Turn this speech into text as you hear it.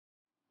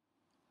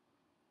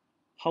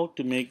How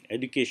to make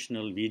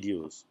educational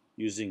videos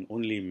using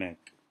only Mac.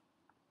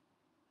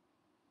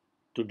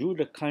 To do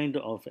the kind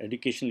of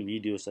educational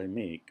videos I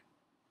make,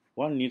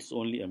 one needs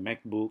only a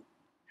MacBook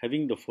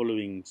having the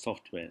following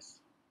softwares: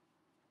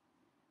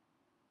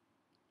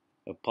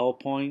 a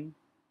PowerPoint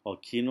or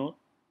Keynote,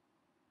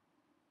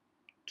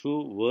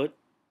 2 Word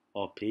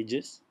or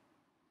Pages,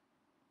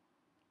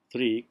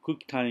 3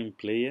 QuickTime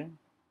Player,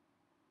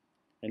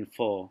 and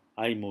 4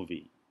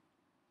 iMovie.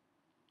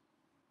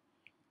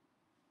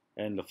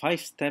 And the 5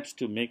 steps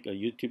to make a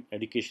YouTube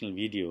educational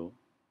video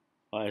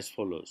are as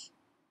follows.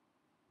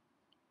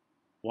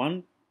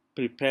 1.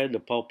 Prepare the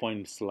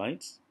PowerPoint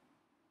slides.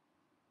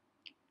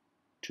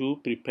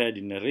 2. Prepare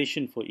the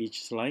narration for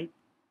each slide.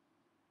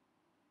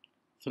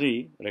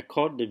 3.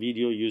 Record the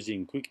video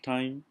using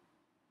QuickTime.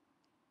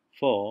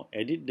 4.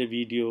 Edit the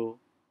video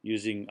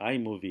using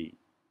iMovie.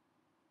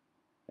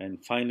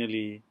 And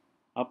finally,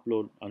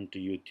 upload onto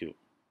YouTube.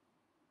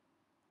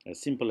 As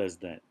simple as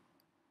that.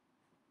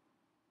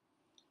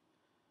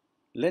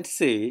 Let's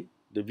say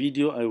the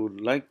video I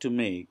would like to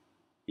make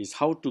is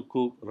how to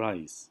cook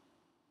rice.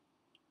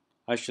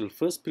 I shall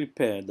first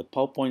prepare the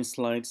PowerPoint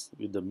slides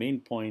with the main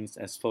points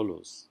as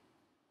follows: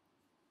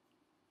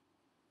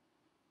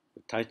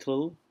 the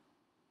title,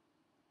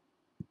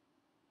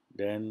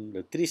 then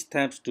the 3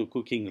 steps to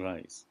cooking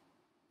rice.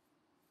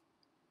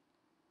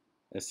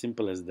 As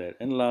simple as that.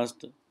 And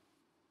last,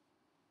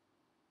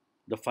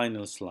 the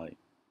final slide.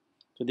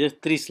 So there's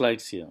 3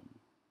 slides here.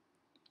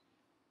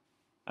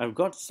 I've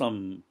got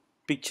some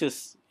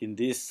pictures in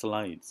these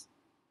slides.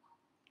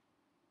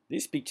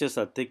 These pictures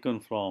are taken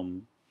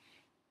from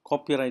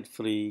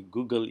copyright-free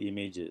Google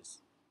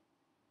images.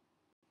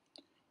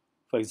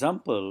 For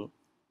example,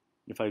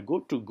 if I go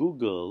to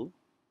Google,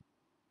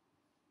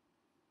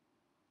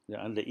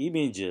 under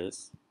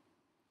images,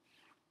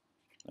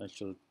 I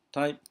shall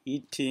type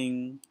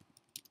eating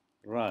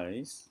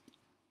rice.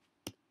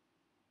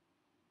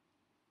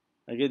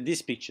 I get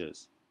these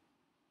pictures.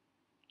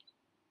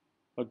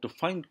 But to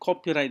find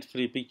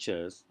copyright-free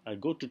pictures, I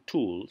go to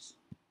Tools,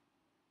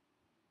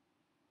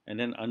 and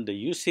then under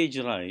Usage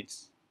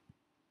Rights,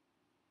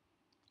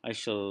 I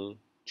shall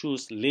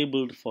choose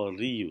Labeled for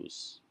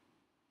Reuse.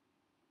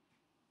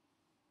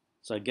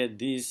 So I get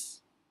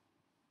these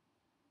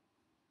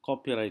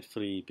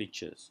copyright-free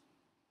pictures,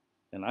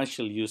 and I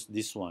shall use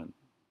this one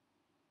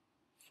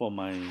for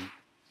my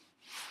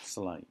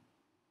slide.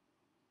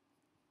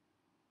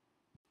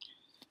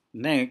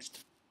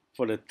 Next,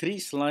 for the 3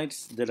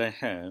 slides that I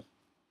have,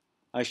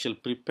 I shall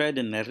prepare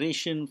the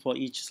narration for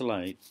each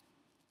slide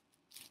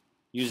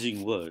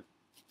using Word,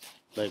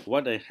 like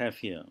what I have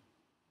here.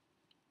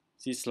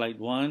 See slide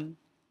 1,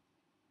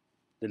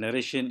 the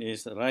narration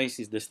is rice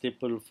is the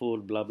staple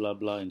food, blah blah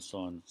blah, and so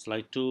on.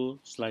 Slide 2,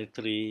 slide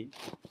 3,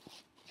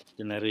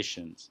 the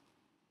narrations.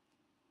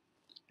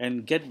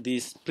 And get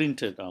this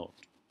printed out.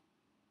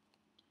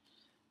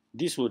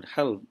 This would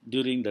help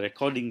during the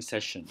recording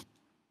session.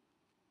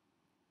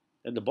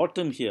 At the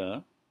bottom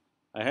here,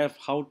 I have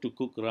how to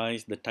cook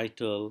rice, the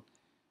title,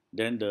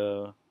 then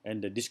the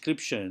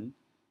description.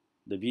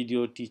 The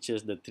video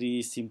teaches the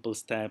 3 simple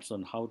steps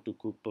on how to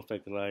cook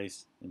perfect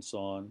rice and so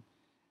on,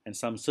 and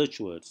some search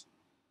words.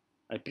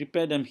 I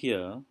prepare them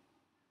here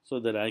so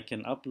that I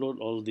can upload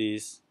all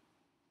these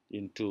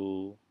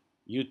into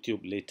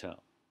YouTube later.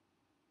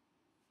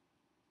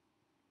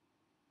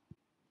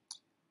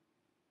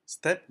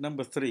 Step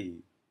number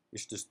 3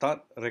 is to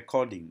start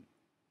recording.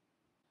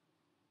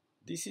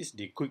 This is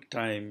the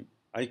QuickTime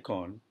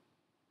icon.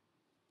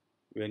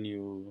 When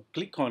you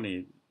click on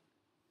it,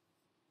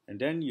 and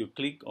then you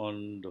click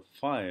on the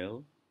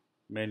File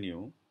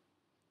menu,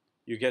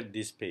 you get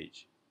this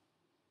page.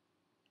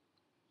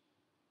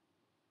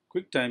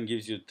 QuickTime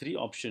gives you 3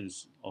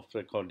 options of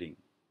recording: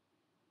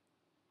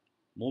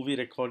 movie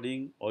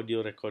recording,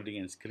 audio recording,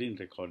 and screen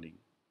recording.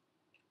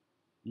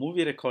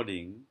 Movie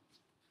recording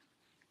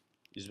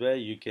is where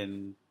you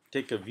can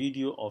take a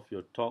video of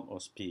your talk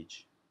or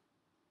speech.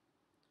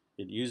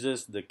 It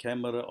uses the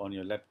camera on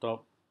your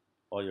laptop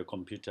or your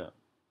computer.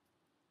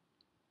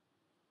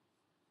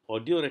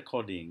 Audio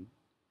recording,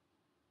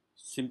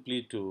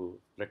 simply to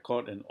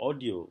record an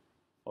audio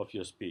of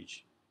your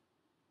speech.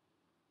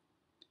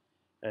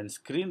 And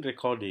screen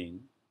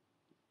recording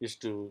is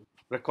to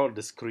record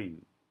the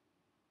screen.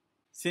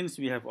 Since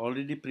we have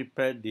already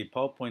prepared the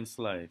PowerPoint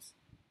slides,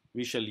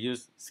 we shall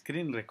use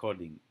screen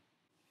recording.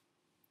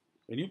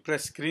 When you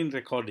press screen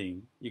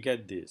recording, you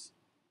get this.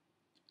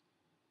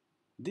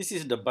 This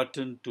is the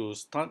button to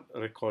start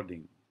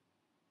recording.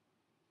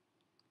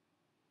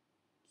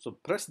 So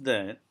press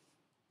that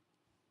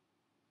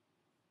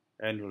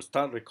and you'll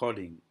start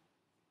recording.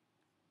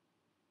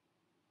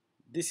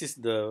 This is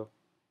the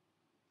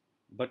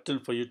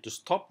button for you to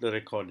stop the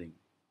recording.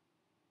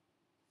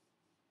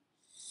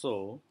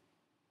 So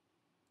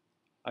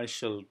I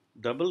shall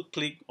double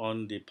click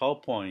on the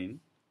PowerPoint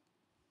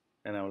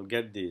and I will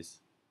get this,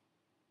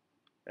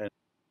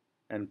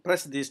 and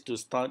press this to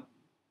start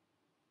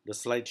the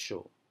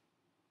slideshow.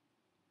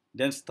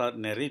 Then start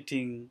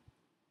narrating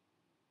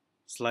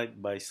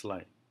slide by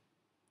slide.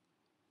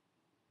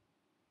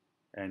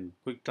 and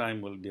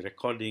QuickTime will be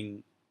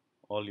recording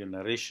all your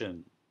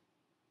narration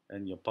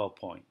and your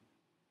PowerPoint.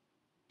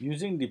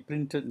 Using the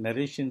printed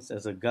narrations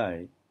as a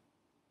guide,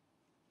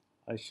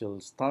 I shall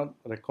start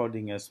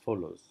recording as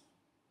follows.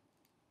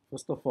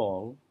 First of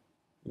all,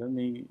 let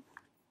me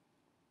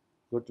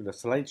go to the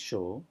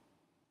slideshow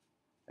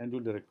and do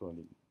the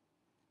recording.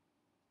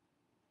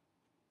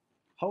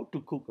 How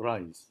to cook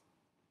rice.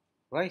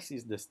 Rice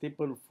is the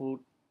staple food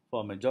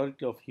for a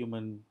majority of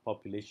human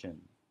population.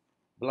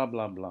 Blah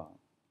blah blah.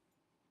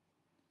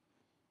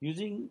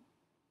 Using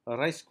a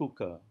rice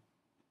cooker,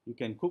 you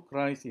can cook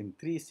rice in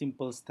 3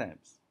 simple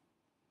steps.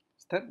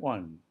 Step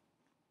 1.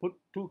 Put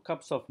 2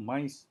 cups of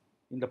rice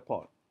in the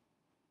pot.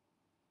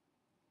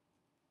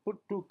 Put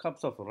 2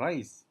 cups of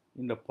rice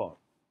in the pot.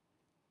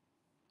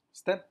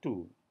 Step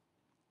 2.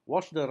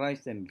 Wash the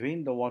rice and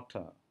drain the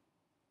water.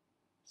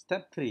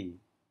 Step 3.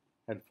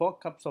 Add 4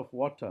 cups of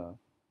water,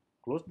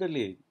 close the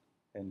lid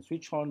and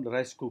switch on the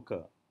rice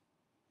cooker.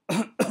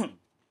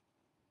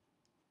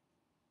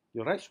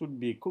 Your rice should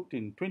be cooked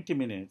in 20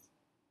 minutes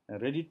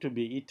and ready to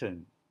be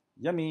eaten.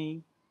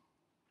 Yummy!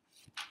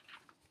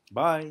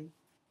 Bye!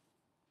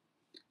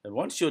 And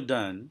once you're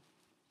done,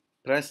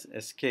 press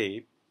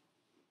escape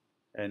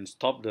and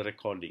stop the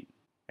recording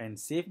and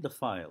save the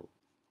file.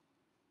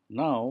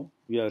 Now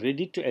we are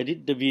ready to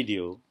edit the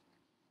video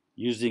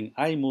using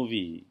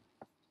iMovie.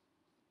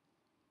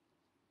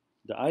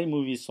 The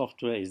iMovie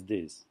software is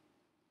this.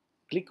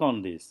 Click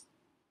on this.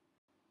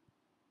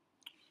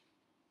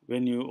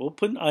 When you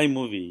open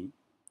iMovie,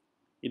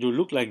 it will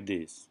look like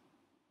this.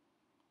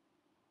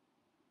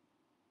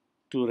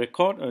 To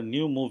record a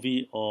new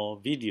movie or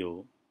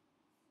video,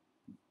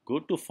 go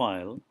to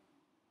File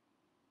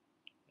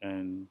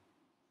and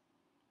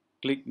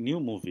click New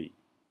Movie.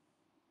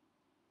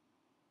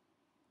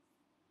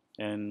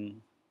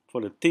 And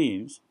for the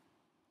themes,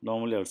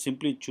 normally I would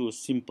simply choose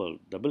Simple.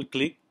 Double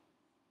click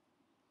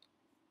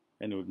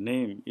and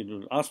it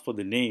will ask for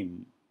the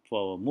name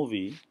for our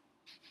movie.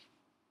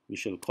 We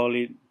shall call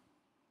it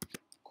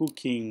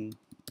Cooking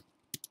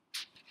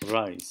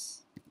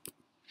Rice.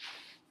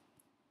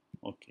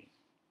 Okay.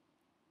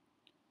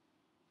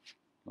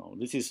 Now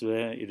this is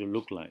where it will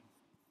look like.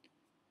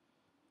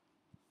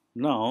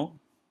 Now,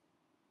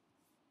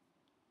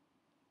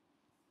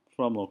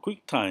 from a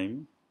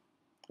QuickTime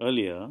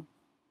earlier,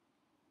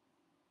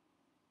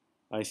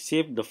 I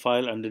saved the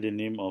file under the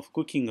name of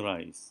Cooking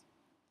Rice.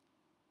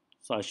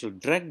 So I shall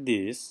drag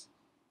this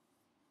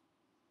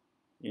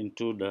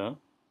into the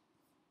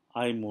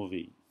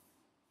iMovie.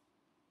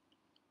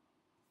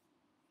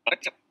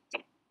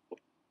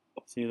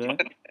 See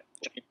that?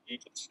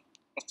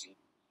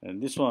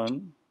 And this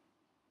one,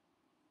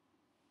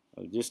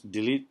 I'll just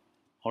delete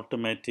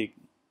automatic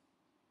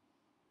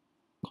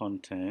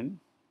content,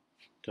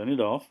 turn it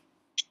off,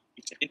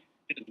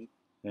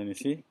 and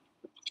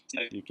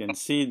you can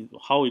see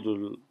how it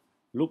will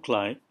look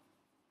like.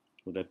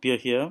 It would appear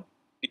here,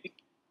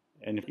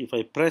 and if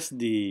I press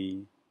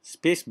the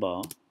space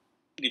bar,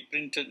 the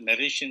printed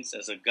narrations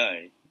as a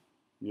guide,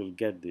 you'll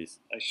get this.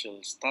 I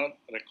shall start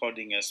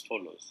recording as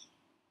follows.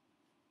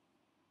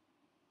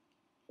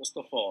 First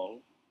of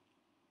all,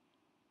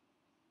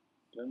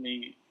 let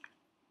me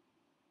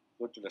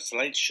go to the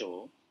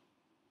slideshow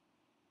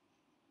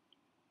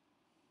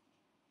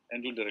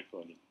and do the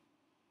recording.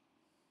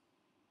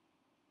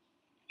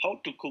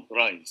 How to cook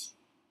rice.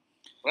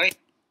 Rice.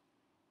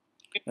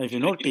 If you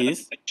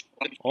notice,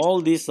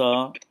 all these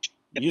are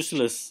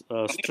useless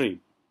strip,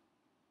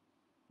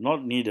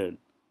 not needed.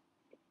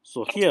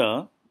 So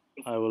here,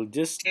 I will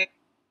just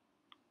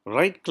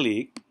right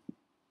click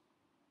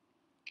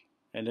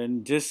and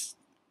then just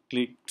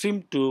click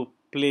Trim to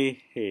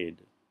Playhead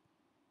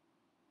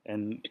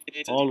and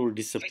all will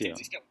disappear.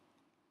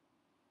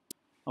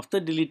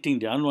 After deleting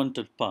the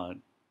unwanted part,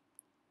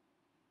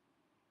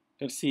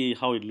 let's see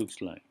how it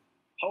looks like.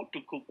 How to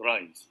cook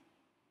rice.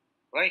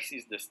 Rice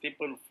is the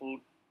staple food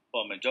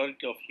for a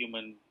majority of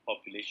human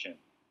population.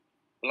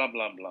 Blah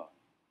blah blah.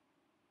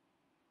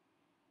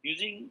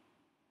 Using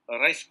a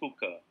rice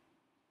cooker,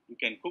 you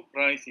can cook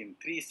rice in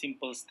 3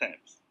 simple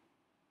steps.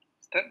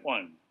 Step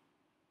 1.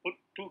 Put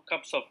 2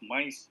 cups of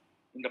rice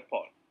in the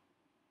pot.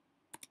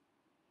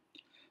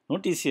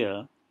 Notice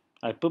here,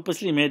 I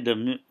purposely made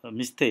the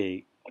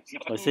mistake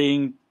by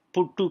saying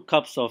put 2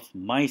 cups of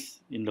rice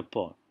in the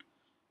pot.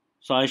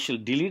 So I shall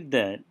delete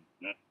that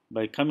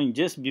by coming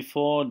just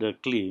before the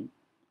clip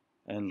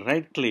and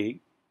right click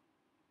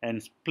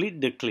and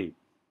split the clip.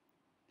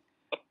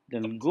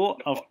 Then go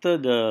after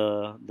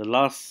the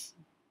last,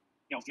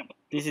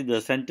 this is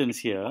the sentence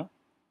here.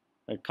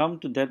 I come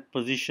to that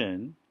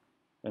position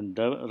and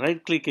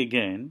right click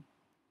again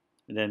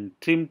and then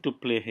Trim to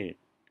Playhead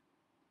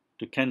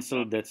to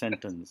cancel that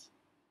sentence.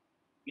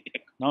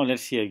 Now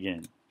let's see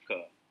again.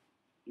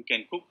 You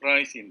can cook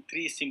rice in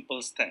 3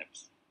 simple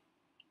steps.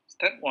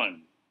 Step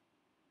 1.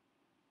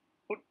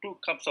 Put 2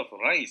 cups of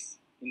rice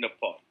in the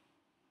pot.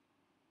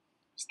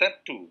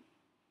 Step 2.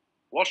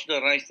 Wash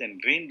the rice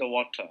and drain the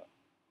water.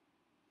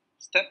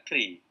 Step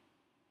 3.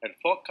 Add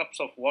 4 cups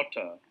of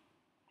water,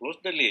 close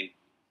the lid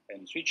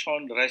and switch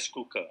on the rice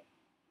cooker.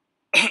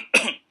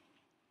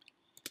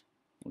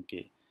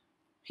 Okay.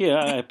 Here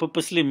I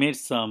purposely made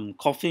some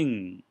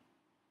coughing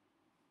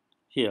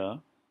here,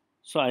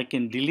 so I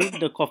can delete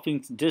the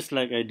coughing just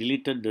like I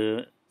deleted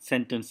the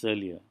sentence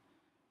earlier.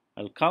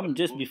 I'll come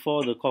just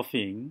before the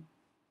coughing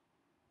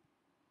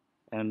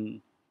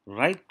and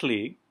right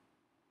click,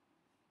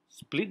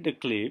 split the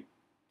clip,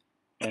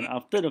 and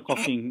after the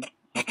coughing,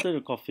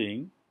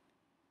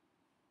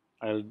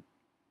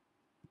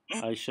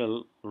 I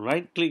shall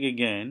right click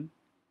again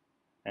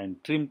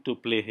and trim to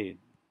playhead.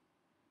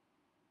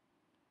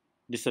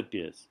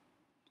 Disappears.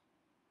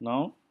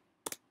 Now,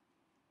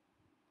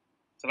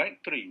 slide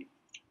 3.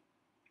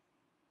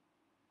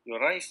 Your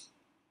rice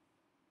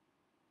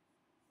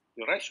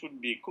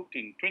should be cooked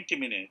in 20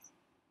 minutes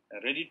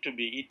and ready to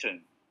be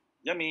eaten.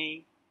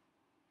 Yummy!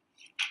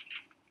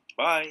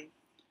 Bye!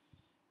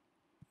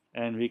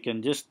 And we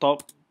can just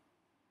stop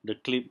the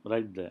clip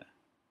right there.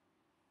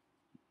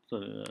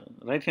 So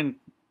right hand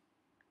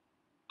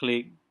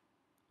click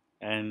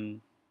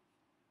and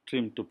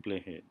trim to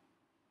playhead.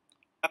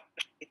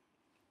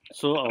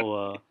 So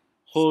our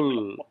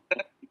whole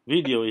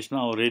video is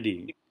now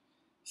ready.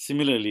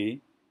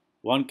 Similarly,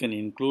 one can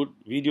include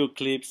video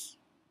clips,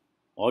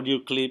 audio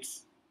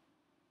clips,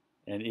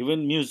 and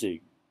even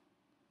music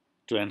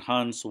to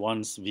enhance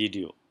one's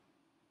video.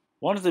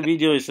 Once the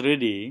video is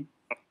ready,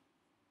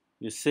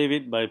 you save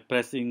it by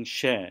pressing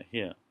share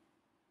here.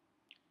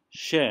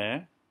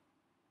 Share,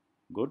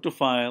 go to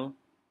file,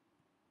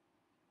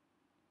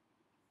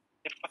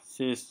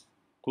 says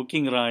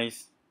cooking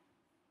rice,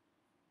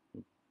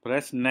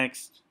 press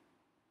next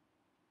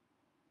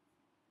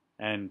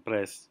and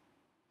press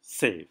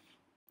save.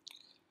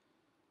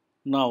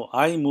 Now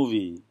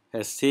iMovie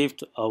has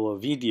saved our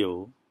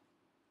video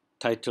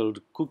titled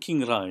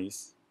Cooking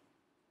Rice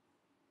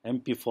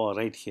MP4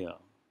 right here.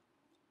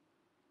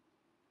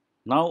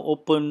 Now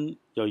open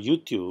your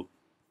YouTube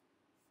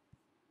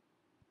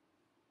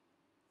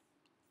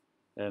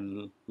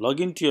and log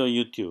into your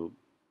YouTube,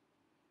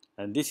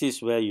 and this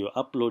is where you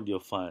upload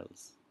your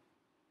files.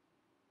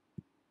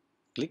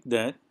 Click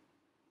that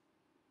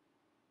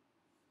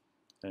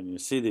and you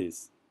see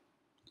this,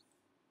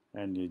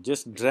 and you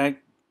just drag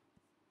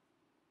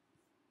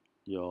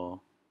your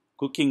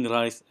cooking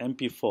rice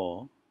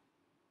MP4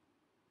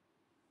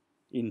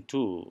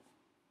 into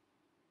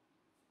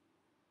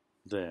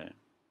there,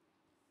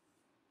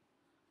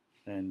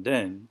 and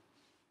then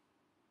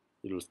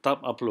it will start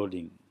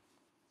uploading.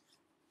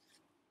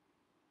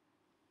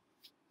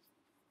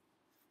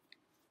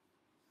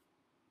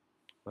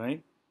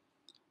 Right?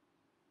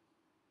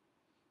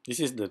 This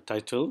is the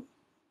title,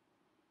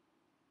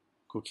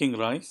 cooking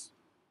rice.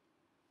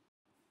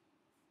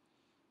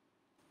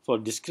 For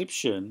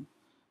description,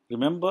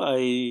 remember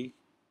I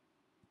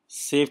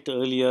saved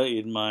earlier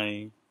in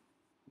my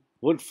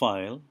Word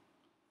file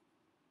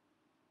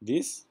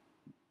this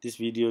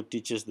video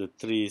teaches the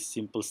 3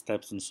 simple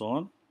steps and so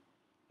on.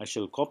 I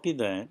shall copy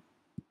that,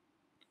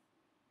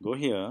 go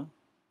here,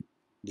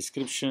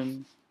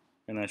 description,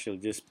 and I shall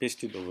just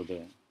paste it over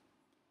there.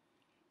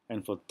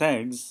 And for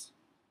tags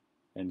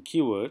and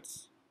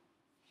keywords,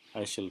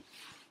 I shall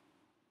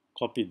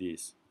copy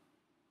this,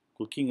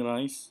 cooking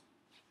rice,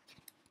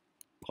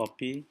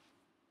 copy,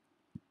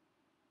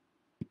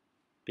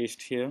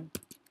 paste here,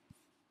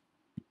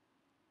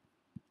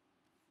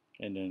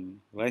 and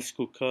then rice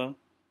cooker,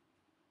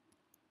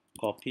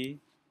 copy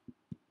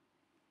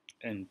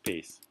and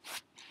paste.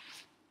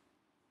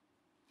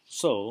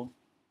 So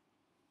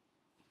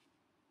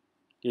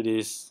it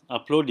is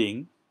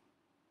uploading,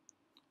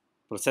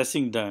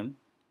 processing done.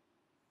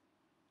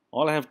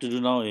 All I have to do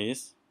now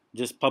is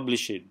just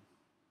publish it.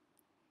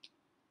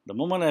 The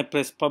moment I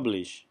press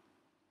publish,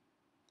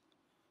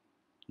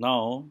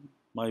 now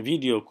my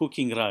video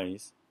cooking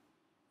rice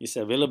is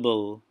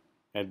available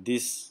at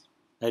this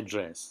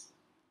address.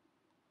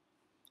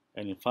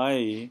 And if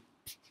I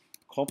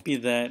copy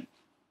that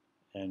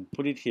and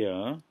put it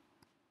here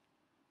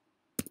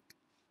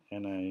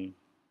and I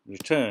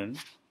return,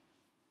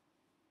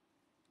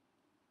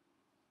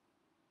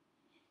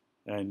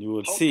 and you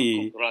will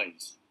see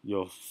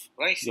your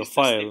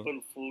file,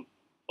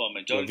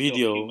 your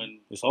video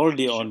is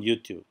already on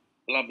YouTube.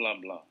 Blah blah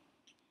blah.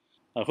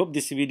 I hope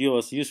this video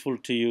was useful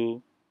to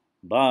you.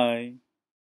 Bye.